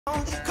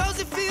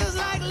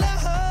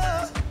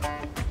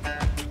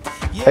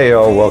Hey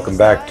y'all, welcome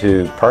back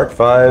to part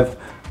 5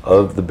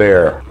 of the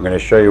Bear. I'm going to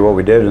show you what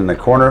we did in the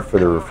corner for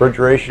the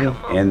refrigeration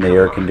and the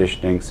air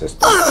conditioning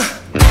system.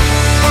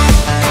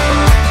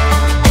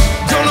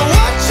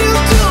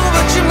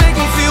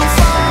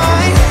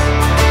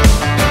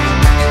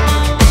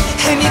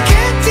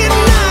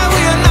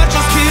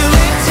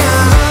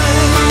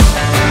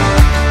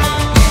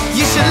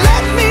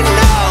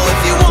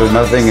 So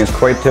nothing is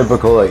quite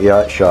typical at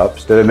yacht shops.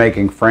 Instead of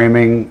making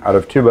framing out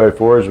of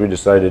 2x4s, we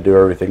decided to do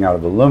everything out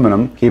of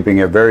aluminum, keeping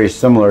it very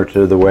similar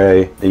to the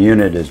way the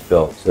unit is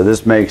built. So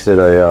this makes it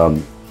a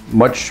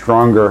much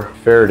stronger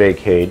Faraday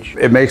cage.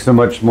 It makes a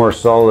much more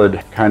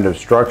solid kind of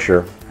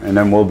structure, and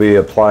then we'll be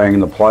applying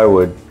the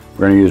plywood.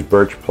 We're going to use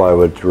birch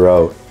plywood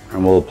throughout,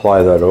 and we'll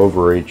apply that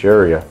over each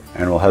area,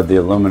 and we'll have the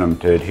aluminum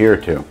to adhere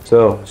to.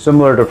 So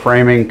similar to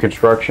framing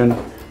construction,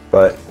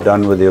 but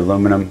done with the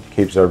aluminum,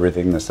 keeps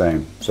everything the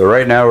same. So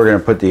right now we're going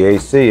to put the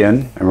AC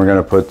in, and we're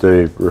going to put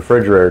the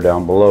refrigerator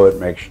down below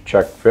it,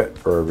 check fit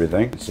for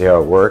everything, see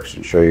how it works,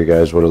 and show you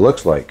guys what it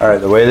looks like. All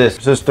right, the way this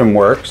system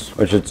works,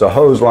 which it's a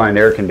hose line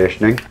air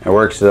conditioning, it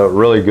works out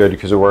really good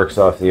because it works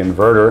off the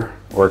inverter,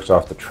 works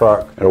off the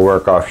truck, it'll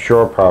work off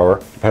shore power,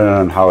 depending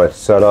on how it's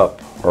set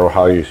up, or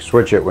how you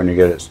switch it when you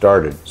get it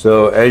started.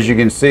 So as you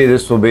can see,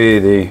 this will be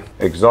the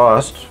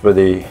exhaust for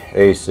the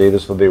AC.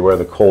 This will be where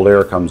the cold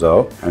air comes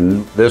out,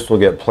 and this will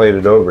get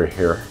plated over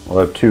here. We'll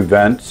have 2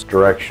 vents,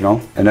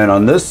 directional, and then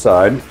on this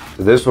side,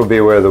 this will be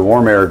where the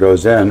warm air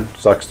goes in,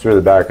 sucks through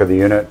the back of the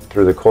unit,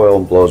 through the coil,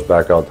 and blows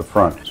back out the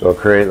front. So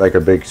it'll create like a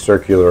big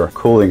circular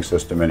cooling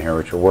system in here,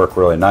 which will work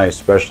really nice,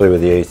 especially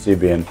with the AC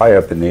being high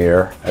up in the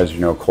air. As you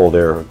know, cold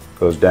air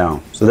goes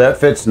down. So that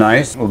fits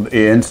nice. We'll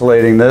be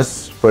insulating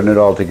this, putting it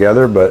all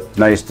together, but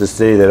nice to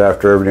see that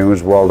after everything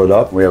was welded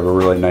up, we have a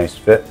really nice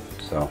fit.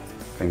 So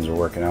things are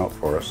working out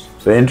for us.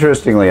 So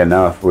interestingly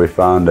enough, we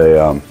found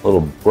a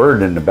little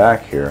word in the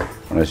back here.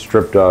 When I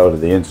stripped out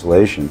of the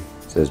insulation,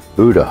 it says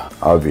Buddha,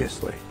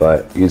 obviously.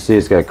 But you can see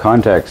it's got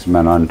contact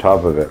cement on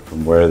top of it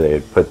from where they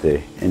had put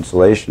the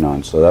insulation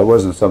on. So that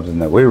wasn't something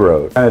that we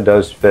wrote. It kind of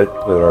does fit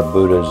with our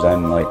Buddha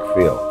Zen-like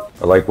feel.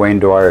 But like Wayne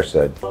Dwyer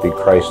said, be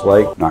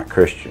Christ-like, not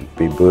Christian.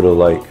 Be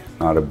Buddha-like,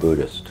 not a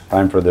Buddhist.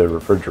 Time for the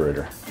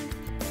refrigerator.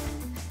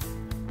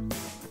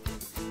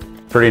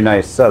 Pretty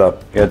nice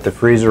setup. You got the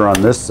freezer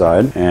on this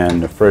side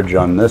and the fridge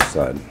on this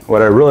side.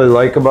 What I really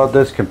like about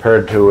this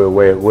compared to the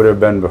way it would have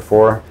been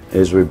before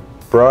is we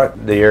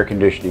brought the air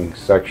conditioning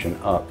section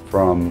up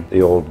from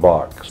the old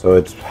box. So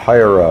it's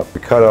higher up. We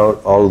cut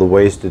out all of the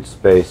wasted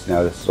space.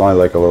 Now this is only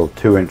like a little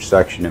 2-inch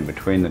section in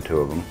between the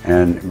two of them,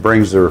 and it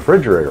brings the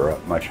refrigerator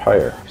up much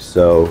higher.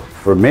 So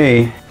for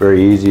me,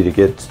 very easy to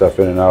get stuff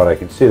in and out. I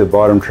can see the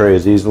bottom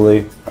trays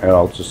easily. I can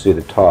also see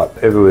the top.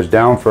 If it was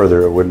down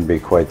further, it wouldn't be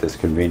quite this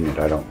convenient,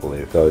 I don't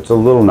believe. So it's a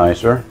little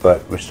nicer,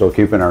 but we're still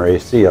keeping our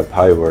AC up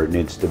high where it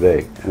needs to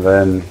be. And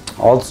then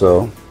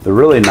also, the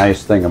really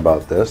nice thing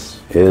about this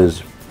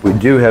is we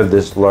do have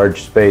this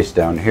large space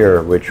down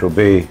here, which will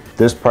be,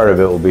 this part of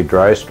it will be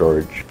dry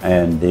storage,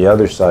 and the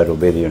other side will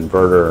be the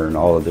inverter and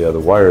all of the other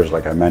wires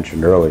like I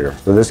mentioned earlier.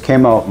 So this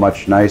came out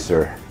much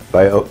nicer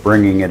by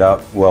bringing it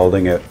up,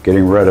 welding it,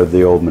 getting rid of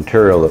the old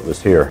material that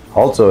was here.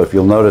 Also, if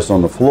you'll notice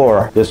on the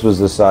floor, this was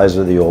the size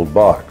of the old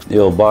box. The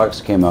old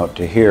box came out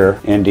to here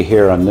and to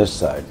here on this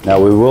side. Now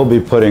we will be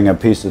putting a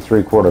piece of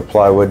 3/4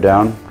 plywood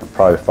down,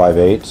 probably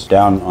 5/8,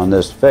 down on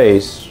this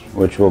face,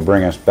 which will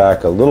bring us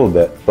back a little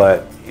bit,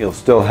 but you'll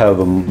still have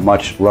a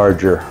much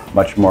larger,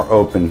 much more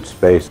open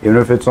space. Even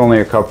if it's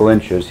only a couple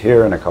inches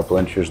here and a couple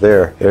inches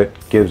there, it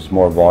gives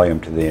more volume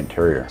to the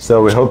interior.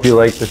 So we hope you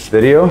like this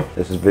video.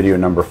 This is video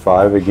number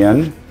 5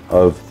 again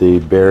of the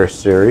Bear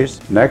series.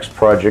 Next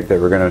project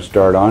that we're going to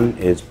start on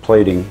is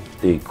plating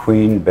the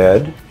queen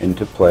bed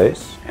into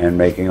place and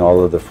making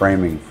all of the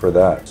framing for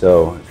that.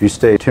 So if you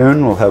stay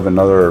tuned, we'll have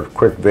another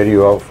quick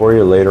video out for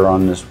you later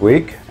on this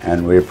week,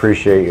 and we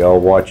appreciate you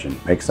all watching.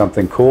 Make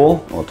something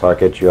cool. We'll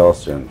talk at you all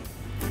soon.